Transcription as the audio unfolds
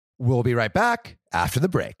We'll be right back after the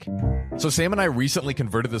break. So Sam and I recently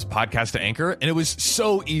converted this podcast to Anchor, and it was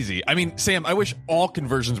so easy. I mean, Sam, I wish all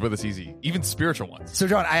conversions were this easy, even spiritual ones. So,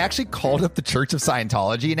 John, I actually called up the Church of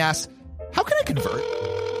Scientology and asked, how can I convert?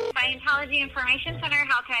 Scientology Information Center,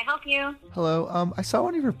 how can I help you? Hello. I saw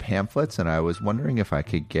one of your pamphlets, and I was wondering if I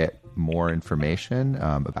could get more information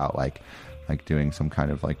about like doing some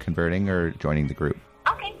kind of like converting or joining the group.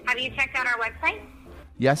 Okay. Have you checked out our website?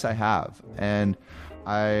 Yes, I have, and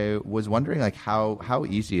I was wondering like how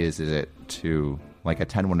easy is it to like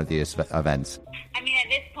attend one of these events? I mean, at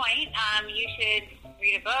this point, you should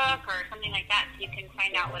read a book or something like that so you can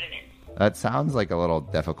find out what it is. That sounds like a little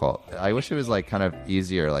difficult. I wish it was like kind of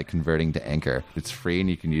easier, like converting to Anchor. It's free and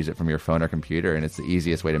you can use it from your phone or computer, and it's the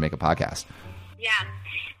easiest way to make a podcast. Yeah.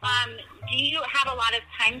 Do you have a lot of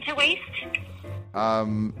time to waste?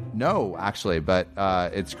 No, actually, but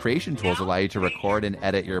its creation tools allow you to record and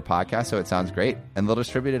edit your podcast, so it sounds great, and they'll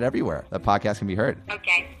distribute it everywhere. The podcast can be heard.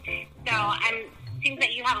 Okay. So seems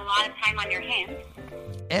that you have a lot of time on your hands.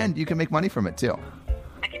 And you can make money from it too.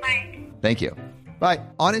 Okay, bye. Thank you. Bye.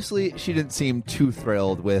 Honestly, she didn't seem too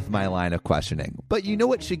thrilled with my line of questioning. But you know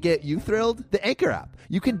what should get you thrilled? The Anchor app.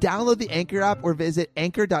 You can download the Anchor app or visit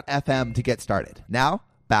anchor.fm to get started. Now,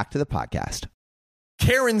 back to the podcast.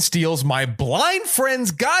 Karen steals my blind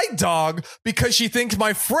friend's guide dog because she thinks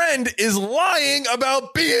my friend is lying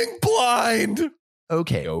about being blind.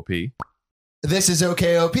 Okay, OP. this is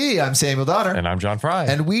OKOP. I'm Samuel Donner. And I'm John Fry.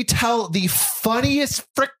 And we tell the funniest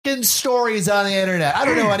frickin' stories on the internet. I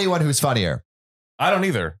don't know anyone who's funnier. I don't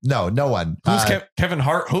either. No one. Who's Kevin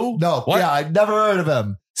Hart? Who? No. What? Yeah, I've never heard of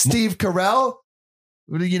him. Steve Carell.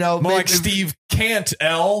 You know, more like Steve Can't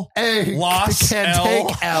L. Hey, Loss can't L.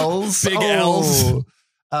 take L's. Big L's. Who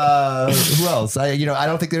else? I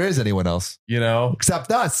don't think there is anyone else.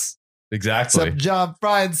 Except us. Exactly. Except John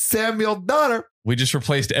Fry and Samuel Donner. We just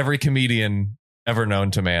replaced every comedian ever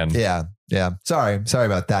known to man. Yeah. Sorry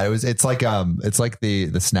about that. It's like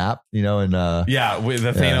the snap, and with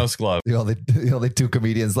the Thanos glove. The only two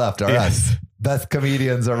comedians left are us. Best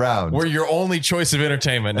comedians around. We're your only choice of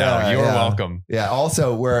entertainment now. You're welcome. Yeah.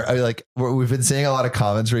 Also, we've been seeing a lot of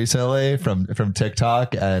comments recently from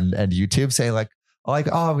TikTok and YouTube saying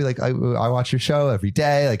I watch your show every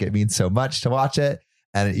day. Like, it means so much to watch it.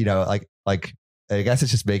 And I guess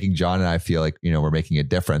it's just making John and I feel like, we're making a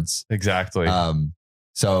difference. Exactly.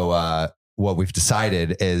 So what we've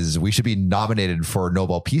decided is we should be nominated for a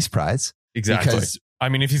Nobel Peace Prize. Exactly. Because, I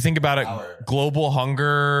mean, if you think about it, global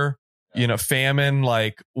hunger, famine,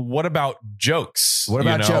 what about jokes? What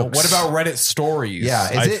about jokes? What about Reddit stories?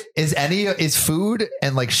 Yeah. Is food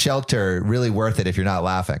and shelter really worth it if you're not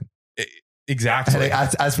laughing? Exactly.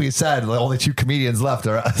 And as we said, the only two comedians left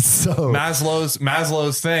are us. So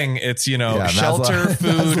Maslow's thing. It's shelter,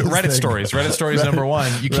 food, Reddit stories. Reddit stories number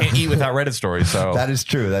one. You can't eat without Reddit stories. So that is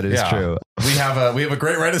true. That is true. We have a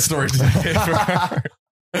great Reddit story today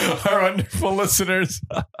for our wonderful listeners.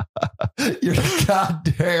 You're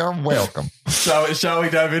goddamn welcome. So shall we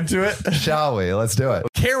dive into it? Shall we? Let's do it.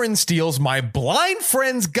 Karen steals my blind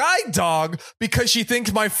friend's guide dog because she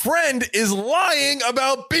thinks my friend is lying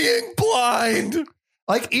about being blind.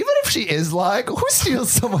 Even if she is lying, who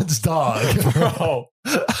steals someone's dog? Bro,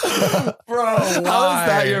 how is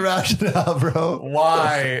that your rationale, bro?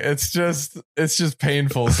 Why? It's just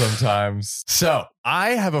painful sometimes. So I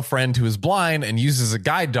have a friend who is blind and uses a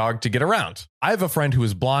guide dog to get around. I have a friend who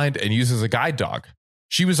is blind and uses a guide dog.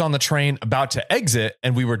 She was on the train about to exit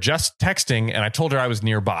and we were just texting and I told her I was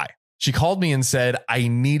nearby. She called me and said I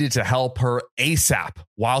needed to help her ASAP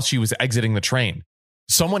while she was exiting the train.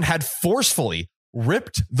 Someone had forcefully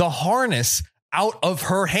ripped the harness out of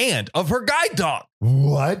her hand of her guide dog.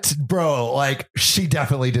 What? Bro, she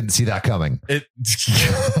definitely didn't see that coming. It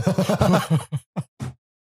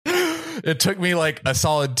took me a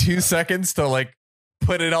solid 2 seconds to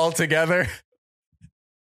put it all together.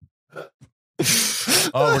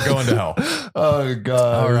 Oh, we're going to hell. Oh,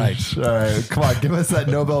 God. All right. Come on. Give us that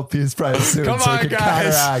Nobel Peace Prize soon. Come so on, we can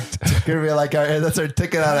guys. counteract. Gonna be hey, that's our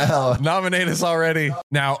ticket out of hell. Nominate us already.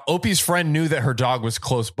 Now, Opie's friend knew that her dog was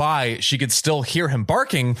close by. She could still hear him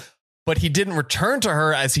barking, but he didn't return to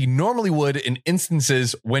her as he normally would in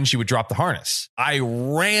instances when she would drop the harness. I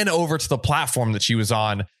ran over to the platform that she was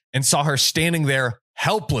on and saw her standing there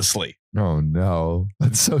helplessly. Oh, no.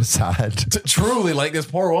 That's so sad. Truly, this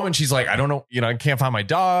poor woman, she's I don't know, I can't find my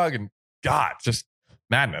dog. And God, just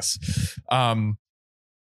madness. And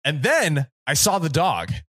then I saw the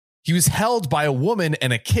dog. He was held by a woman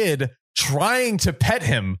and a kid trying to pet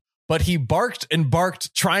him, but he barked and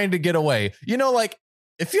barked trying to get away.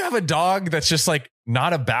 If you have a dog that's just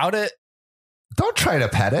not about it. Don't try to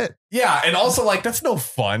pet it. Yeah, and also like that's no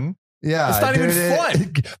fun. Yeah, It's not even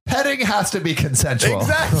fun. Petting has to be consensual.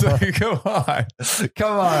 Exactly. Come on.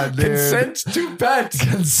 Come on, dude. Consent to pet.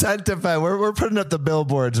 Consent to pet. We're putting up the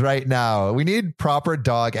billboards right now. We need proper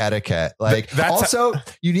dog etiquette. Like, also,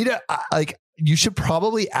 you need you should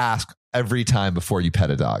probably ask every time before you pet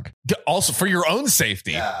a dog. Also, for your own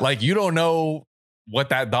safety. Yeah. Like, you don't know what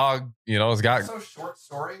that dog, has got. So short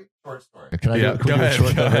story. Can I Yeah, do go a ahead,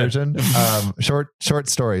 short go ahead. version? Short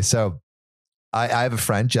story. So I have a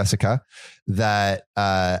friend, Jessica, that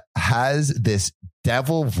has this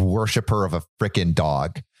devil worshiper of a freaking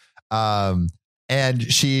dog. And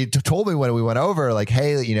she told me when we went over, like,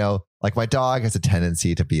 hey, like my dog has a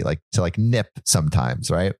tendency to be to nip sometimes,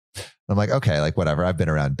 right? I'm like, okay, like whatever. I've been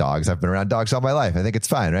around dogs. I've been around dogs all my life. I think it's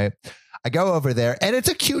fine, right? I go over there and it's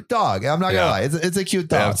a cute dog. I'm not gonna lie, it's a cute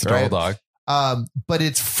dog. Yeah, it's a right? dog. But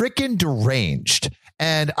it's freaking deranged.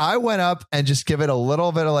 And I went up and just give it a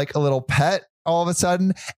little bit of a little pet all of a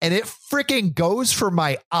sudden, and it freaking goes for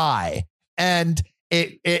my eye, and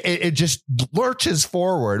it just lurches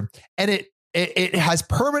forward, and it has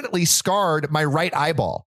permanently scarred my right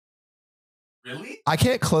eyeball. Really? I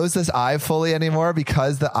can't close this eye fully anymore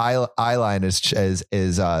because the eye line is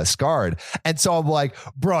scarred. And so I'm like,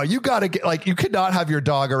 bro, you got to get you could not have your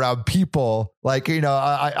dog around people.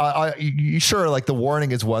 You sure, the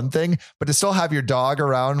warning is one thing, but to still have your dog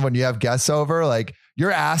around when you have guests over,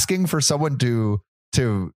 you're asking for someone to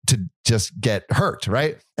just get hurt,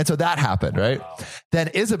 right? And so that happened, right? Wow. Then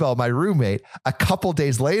Isabel, my roommate, a couple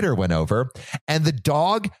days later went over, and the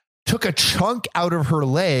dog took a chunk out of her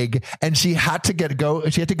leg, and she had to go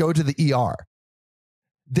to the ER.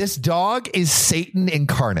 This dog is Satan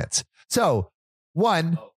incarnate. So,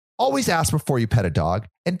 one, always ask before you pet a dog.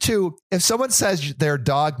 And two, if someone says their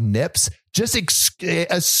dog nips, just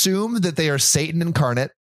assume that they are Satan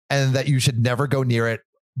incarnate and that you should never go near it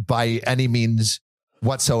by any means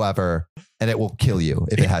whatsoever, and it will kill you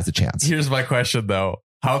if it has a chance. Here's my question, though.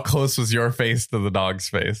 How close was your face to the dog's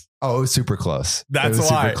face? Oh, it was super close. That's it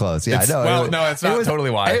was why. Super close. Yeah, it's not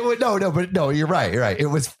totally why. No, you're right. You're right. It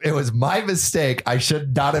was my mistake. I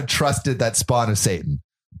should not have trusted that spawn of Satan.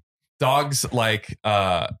 Dogs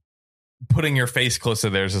putting your face close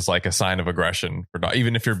to theirs is a sign of aggression for dog,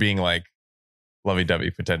 even if you're being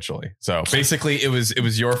lovey-dovey potentially. So basically, it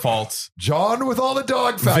was your fault. John with all the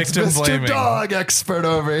dog facts, Victim Mr. blaming. Dog expert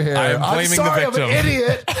over here. I'm blaming sorry, the victim. I'm an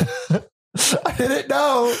idiot. I didn't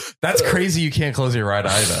know. That's crazy. You can't close your right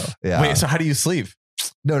eye though. Yeah. Wait, so how do you sleep?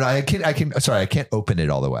 No, I can. Sorry, I can't open it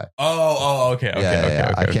all the way. Okay.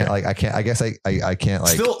 Okay. I can't. I can't. I guess I can't.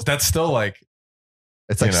 That's still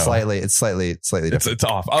it's slightly. It's slightly different. It's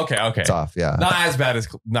off. Okay. It's off. Yeah. Not as bad as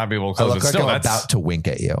not being able to I close. look But like still, I'm that's about to wink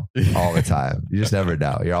at you all the time. You just never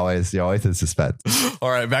know. You're always in suspense. all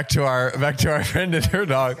right. Back to our friend and her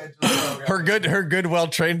dog. Her good,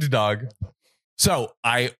 well-trained dog. So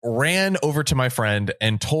I ran over to my friend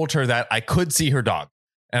and told her that I could see her dog,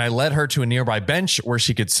 and I led her to a nearby bench where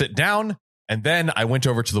she could sit down. And then I went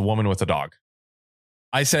over to the woman with the dog.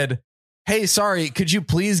 I said, "Hey, sorry, could you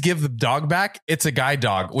please give the dog back? It's a guide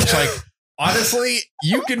dog," which honestly,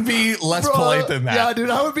 you can be less polite than that. Yeah, dude,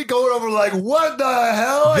 I would be going over what the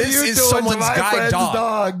hell are This you is doing someone's to my guide friend's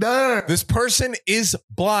dog. No. This person is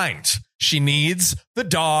blind. She needs the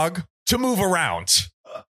dog to move around.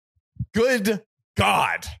 Good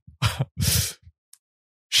God.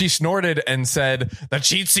 She snorted and said that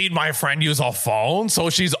she'd seen my friend use a phone, so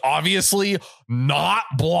she's obviously not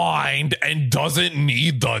blind and doesn't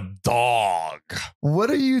need the dog. What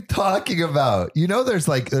are you talking about? There's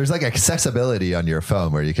accessibility on your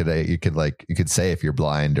phone where you could say if you're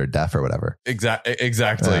blind or deaf or whatever.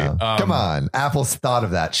 Exactly. Yeah. Come on, Apple's thought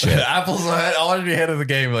of that shit. Apple's already ahead of the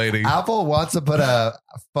game, lady. Apple wants to put a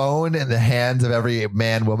phone in the hands of every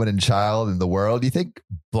man, woman, and child in the world. Do you think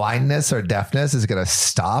blindness or deafness is going to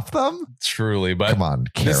stop them? Truly, but come on,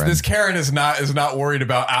 Karen. This Karen is not worried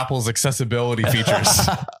about Apple's accessibility features.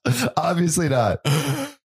 Obviously not.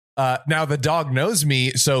 Now the dog knows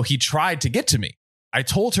me, so he tried to get to me. I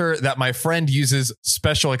told her that my friend uses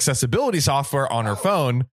special accessibility software on her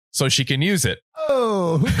phone so she can use it.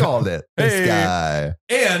 Oh, who called it? This guy.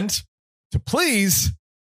 And to please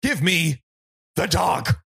give me the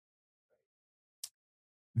dog.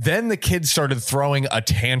 Then the kid started throwing a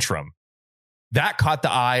tantrum. That caught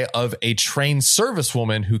the eye of a trained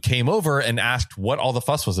servicewoman who came over and asked what all the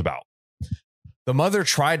fuss was about. The mother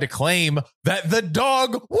tried to claim that the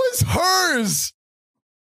dog was hers.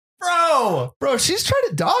 Bro, she's trying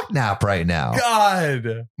to dog nap right now.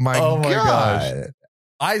 God. My God. gosh.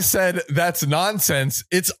 I said, that's nonsense.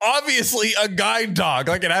 It's obviously a guide dog.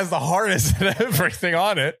 It has the harness and everything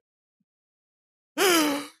on it.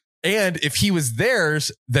 And if he was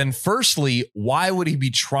theirs, then firstly, why would he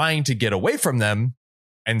be trying to get away from them?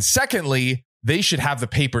 And secondly, they should have the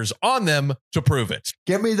papers on them to prove it.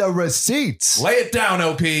 Give me the receipts. Lay it down,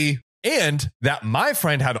 OP. And that my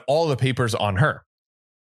friend had all the papers on her.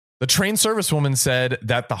 The train service woman said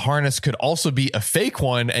that the harness could also be a fake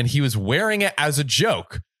one and he was wearing it as a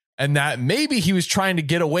joke. And that maybe he was trying to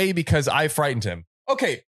get away because I frightened him.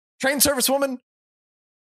 Okay, train service woman.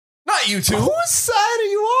 Not you two. Whose side are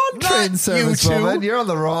you on, Not train service you two. woman? You're on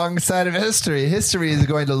the wrong side of history. History is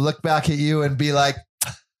going to look back at you and be like,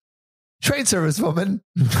 train service woman.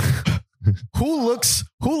 Who looks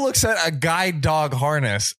at a guide dog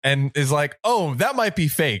harness and is like, oh, that might be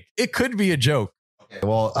fake. It could be a joke.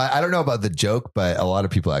 Well, I don't know about the joke, but a lot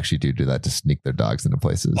of people actually do that to sneak their dogs into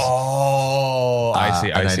places. Oh, I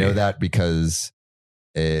see. And I see. know that because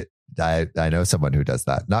I know someone who does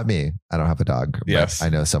that. Not me. I don't have a dog. But Yes. I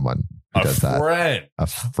know someone who A does that. friend. A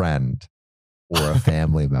friend or a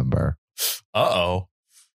family member. Uh-oh.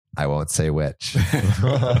 I won't say which.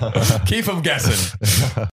 Keep them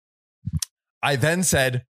guessing. I then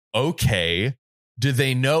said, okay, do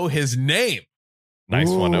they know his name? Nice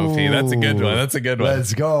one, OP. That's a good one. That's a good one.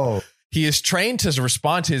 Let's go. He is trained to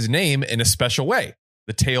respond to his name in a special way.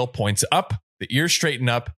 The tail points up, the ears straighten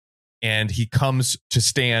up, and he comes to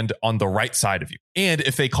stand on the right side of you. And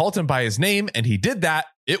if they called him by his name and he did that,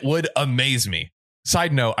 it would amaze me.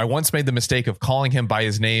 Side note, I once made the mistake of calling him by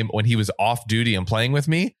his name when he was off duty and playing with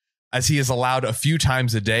me, as he is allowed a few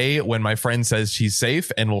times a day when my friend says she's safe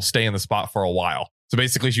and will stay in the spot for a while. So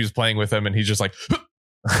basically she was playing with him and he's just like,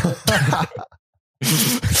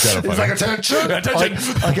 He's like, attention.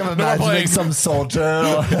 Like I'm imagining some soldier,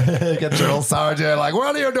 like a drill sergeant, like,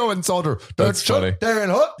 what are you doing, soldier? That's funny.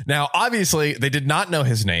 Darren Hook. Now, obviously, they did not know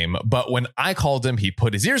his name, but when I called him, he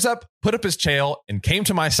put his ears up, put up his tail, and came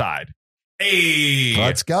to my side. Hey,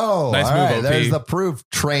 Let's go. Nice All move, right, OP. there's the proof,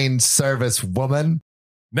 train service woman.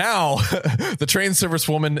 Now, the train service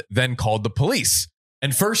woman then called the police.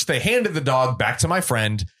 And first, they handed the dog back to my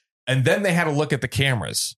friend, and then they had a look at the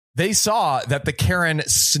cameras. They saw that the Karen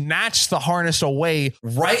snatched the harness away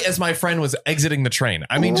right as my friend was exiting the train.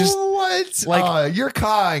 I mean, just what? like- You're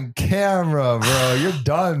caught on camera, bro. You're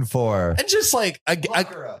done for. and just like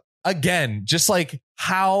again, just like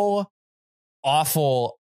how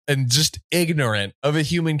awful and just ignorant of a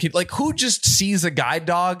human kid. Like, who just sees a guide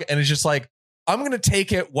dog and is just like, I'm going to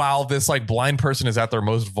take it while this like blind person is at their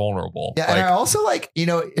most vulnerable. Yeah, Like, and I also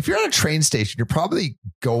if you're at a train station, you're probably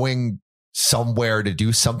going somewhere to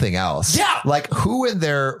do something else. Yeah. Like, who in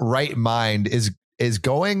their right mind is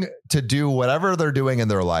going to do whatever they're doing in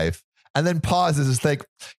their life and then pauses and think,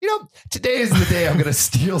 today is the day I'm going to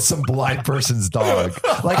steal some blind person's dog.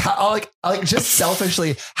 Like, just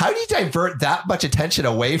selfishly, how do you divert that much attention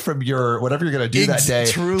away from your whatever you're going to do that day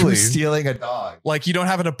truly. to stealing a dog? like you don't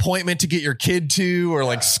have an appointment to get your kid to, or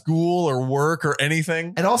like school or work or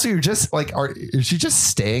anything. And also, you're just like, is she just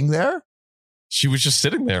staying there? She was just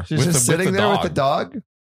sitting there. She's just sitting there with the dog.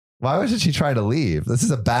 Why wasn't she trying to leave? This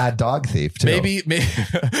is a bad dog thief, too. Maybe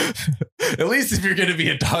at least if you're going to be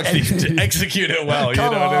a dog thief, to execute it well.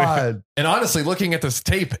 Come you know what I mean? on. And honestly, looking at this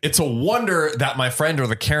tape, it's a wonder that my friend or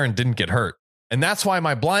the Karen didn't get hurt. And that's why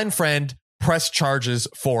my blind friend pressed charges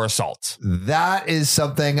for assault. That is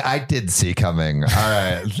something I did see coming. All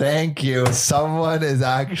right. Thank you. Someone is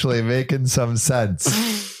actually making some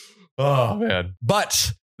sense. Oh, man.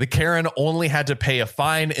 But the Karen only had to pay a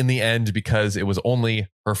fine in the end because it was only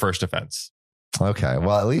her first offense. Okay.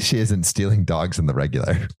 Well, at least she isn't stealing dogs in the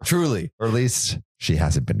regular. Truly. Or at least she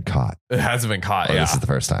hasn't been caught. It hasn't been caught. Or Yeah. This is the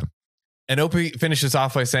first time. And Opie finishes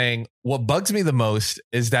off by saying, what bugs me the most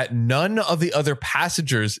is that none of the other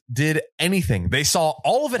passengers did anything. They saw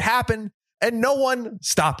all of it happen and no one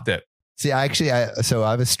stopped it. See, I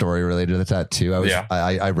have a story related to that too.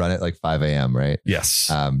 I run at like 5 a.m., right? Yes.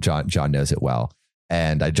 John knows it well.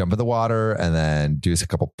 And I jump in the water and then do a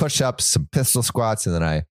couple push-ups, some pistol squats, and then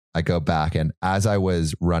I go back. And as I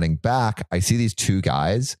was running back, I see these two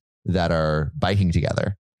guys that are biking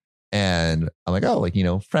together. And I'm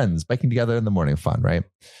like, friends biking together in the morning, fun, right?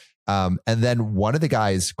 And then one of the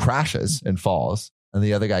guys crashes and falls, and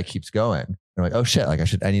the other guy keeps going. And I'm like, oh shit! Like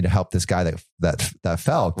I need to help this guy that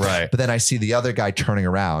fell. Right. But then I see the other guy turning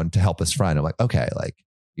around to help his friend. I'm like, okay,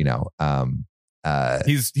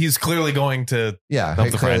 He's clearly going to yeah,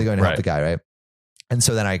 help the clearly friend. going to help Right. the guy, right? And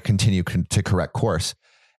so then I continue to correct course,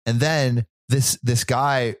 and then this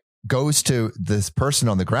guy goes to this person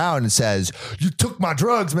on the ground and says, "You took my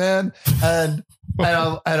drugs, man," and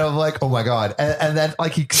I'm like, oh my god, and then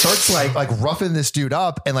like he starts like roughing this dude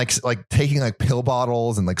up and like taking like pill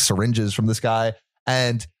bottles and like syringes from this guy,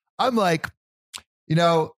 and I'm like, you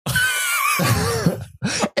know,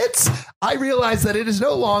 I realize that it is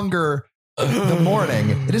no longer the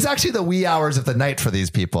morning. It is actually the wee hours of the night for these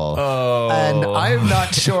people. And I'm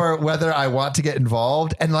not sure whether I want to get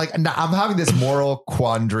involved. And like, I'm having this moral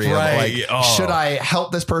quandary of like, should I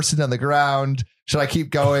help this person on the ground? Should I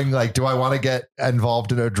keep going? Like, do I want to get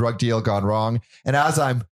involved in a drug deal gone wrong? And as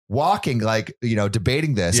I'm walking, like, you know,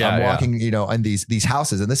 debating this, I'm walking, you know, in these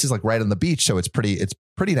houses, and this is like right on the beach. So it's pretty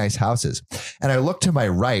nice houses. And I look to my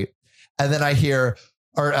right, and then I hear,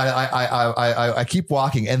 or I keep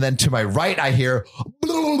walking, and then to my right I hear,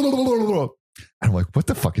 and I'm like, what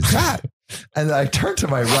the fuck is that? And then I turn to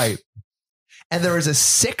my right, and there is a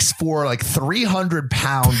 6'4", like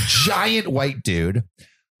 300-pound giant white dude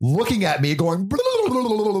looking at me going,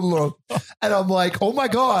 and I'm like, oh my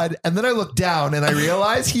God. And then I look down and I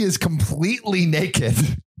realize he is completely naked.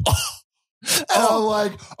 And I'm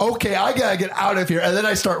like, okay, I gotta get out of here. And then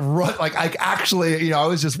I start run, like I actually, you know, I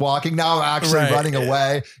was just walking. Now I'm actually running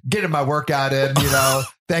away, getting my workout in, you know.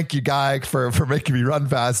 Thank you, Guy, for making me run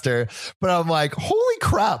faster. But I'm like, holy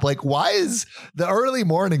crap. Like, why is the early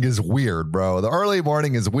morning is weird, bro? The early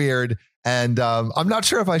morning is weird. And I'm not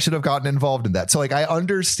sure if I should have gotten involved in that. So like, I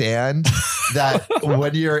understand that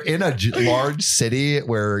when you're in a large city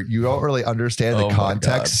where you don't really understand the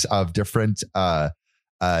context of different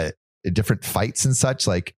fights and such,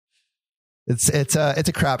 like it's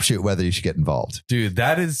a crapshoot whether you should get involved. Dude,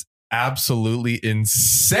 that is absolutely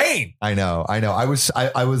insane. I know. I was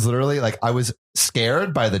literally like, I was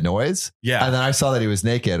scared by the noise. Yeah. And then I saw that he was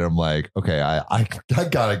naked. And I'm like, okay, I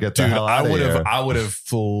gotta get the hell out of here. I would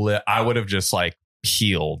have just like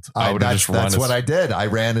peeled. I would have just run. That's what I did. I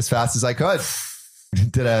ran as fast as I could.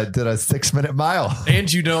 Did a 6-minute mile.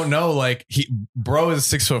 And you don't know, like, bro is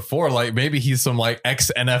 6'4". Like maybe he's some like ex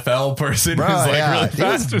NFL person who's like really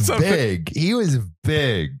fast or something. He was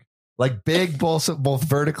big. Like big, both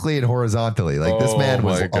vertically and horizontally. Like this man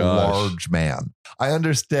was a large man. I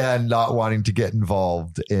understand not wanting to get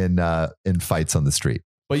involved in fights on the street.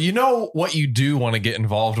 But you know what you do want to get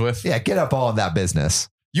involved with? Yeah, get up all in that business.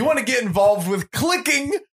 You want to get involved with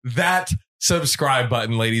clicking that subscribe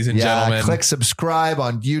button, ladies and gentlemen. Click subscribe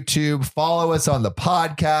on YouTube. Follow us on the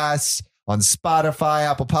podcasts, on Spotify,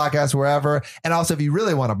 Apple Podcasts, wherever. And also, if you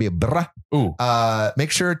really want to be a make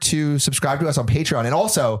sure to subscribe to us on Patreon. And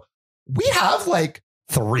also, we have like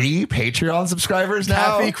 3 Patreon subscribers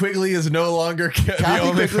now. Kathy Quigley is no longer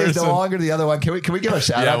Kathy Quigley is no longer the other one. Can we give a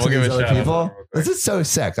shout out to these other people? This is so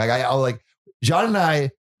sick. Like I like John and I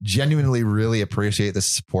genuinely really appreciate the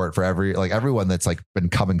support for everyone that's like been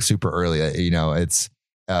coming super early. You know, it's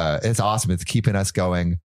awesome. It's keeping us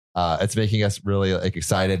going. It's making us really like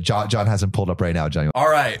excited. John hasn't pulled up right now, John. All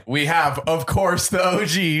right. We have, of course, the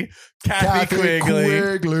OG Kathy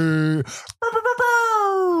Quigley.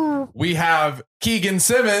 We have Keegan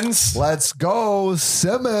Simmons. Let's go,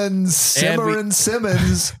 Simmons.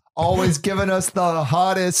 Simmons. Always giving us the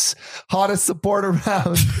hottest support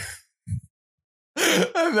around.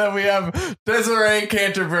 And then we have Desiree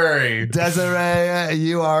Canterbury. Desiree,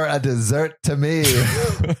 you are a dessert to me.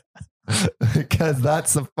 Because that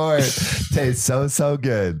support tastes so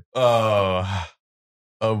good. Oh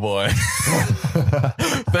boy.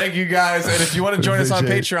 Thank you guys. And if you want to join us on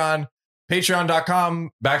Patreon,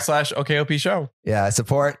 patreon.com/OKOP show. Yeah,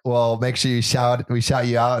 support. Well, make sure we shout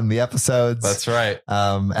you out in the episodes. That's right.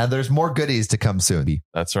 And there's more goodies to come soon.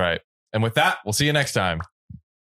 That's right. And with that, we'll see you next time.